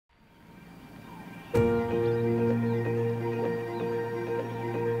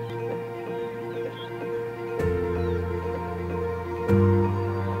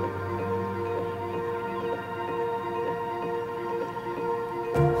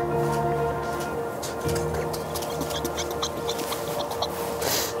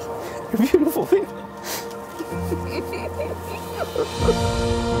You're beautiful, babe.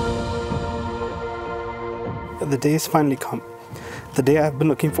 The day has finally come. The day I've been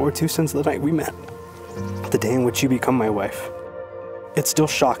looking forward to since the night we met. The day in which you become my wife. It still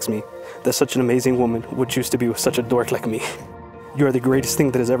shocks me that such an amazing woman would choose to be with such a dork like me. You are the greatest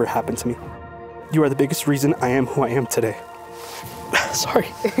thing that has ever happened to me. You are the biggest reason I am who I am today. Sorry.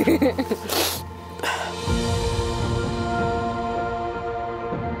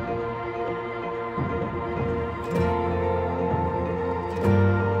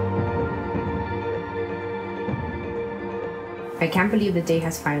 I can't believe the day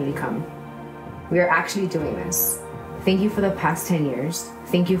has finally come. We are actually doing this. Thank you for the past 10 years.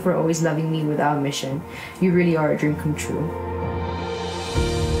 Thank you for always loving me without mission. You really are a dream come true.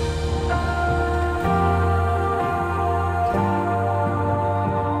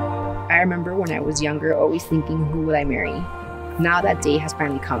 I remember when I was younger, always thinking, who will I marry? Now that day has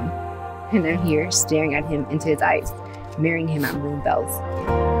finally come. And I'm here, staring at him into his eyes, marrying him at Maroon Bells.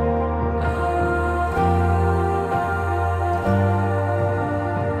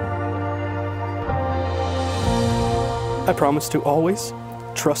 I promise to always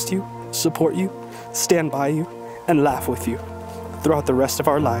trust you, support you, stand by you, and laugh with you throughout the rest of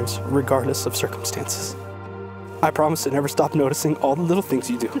our lives, regardless of circumstances. I promise to never stop noticing all the little things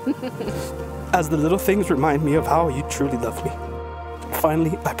you do, as the little things remind me of how you truly love me.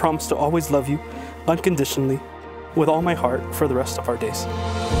 Finally, I promise to always love you unconditionally, with all my heart for the rest of our days.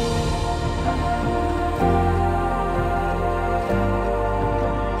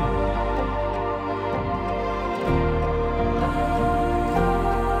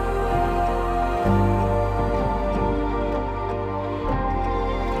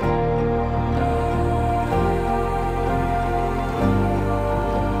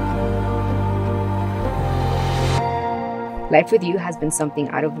 Life with you has been something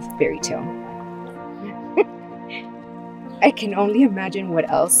out of a fairy tale. I can only imagine what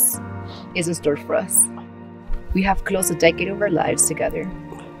else is in store for us. We have close a decade of our lives together,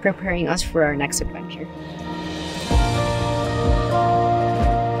 preparing us for our next adventure.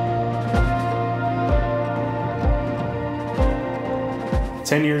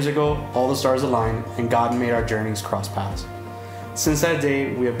 "10 years ago, all the stars aligned and God made our journeys cross paths. Since that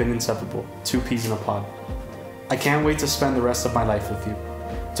day, we have been inseparable, two peas in a pod. I can't wait to spend the rest of my life with you,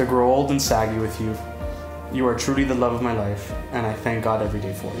 to grow old and saggy with you. You are truly the love of my life, and I thank God every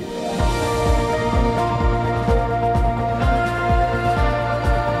day for you."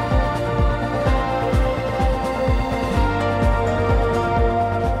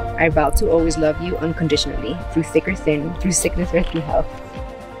 I vow to always love you unconditionally, through thick or thin, through sickness or through health.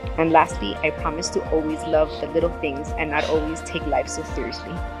 And lastly, I promise to always love the little things and not always take life so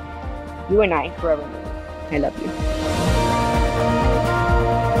seriously. You and I forevermore. I love you.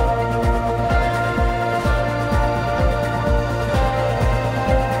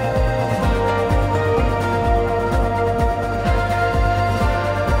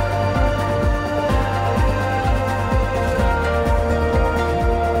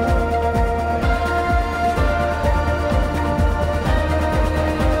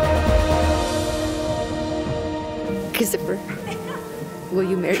 Christopher, will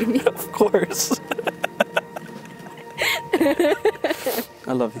you marry me? Of course.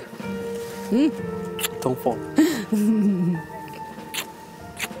 I love you. Don't fall.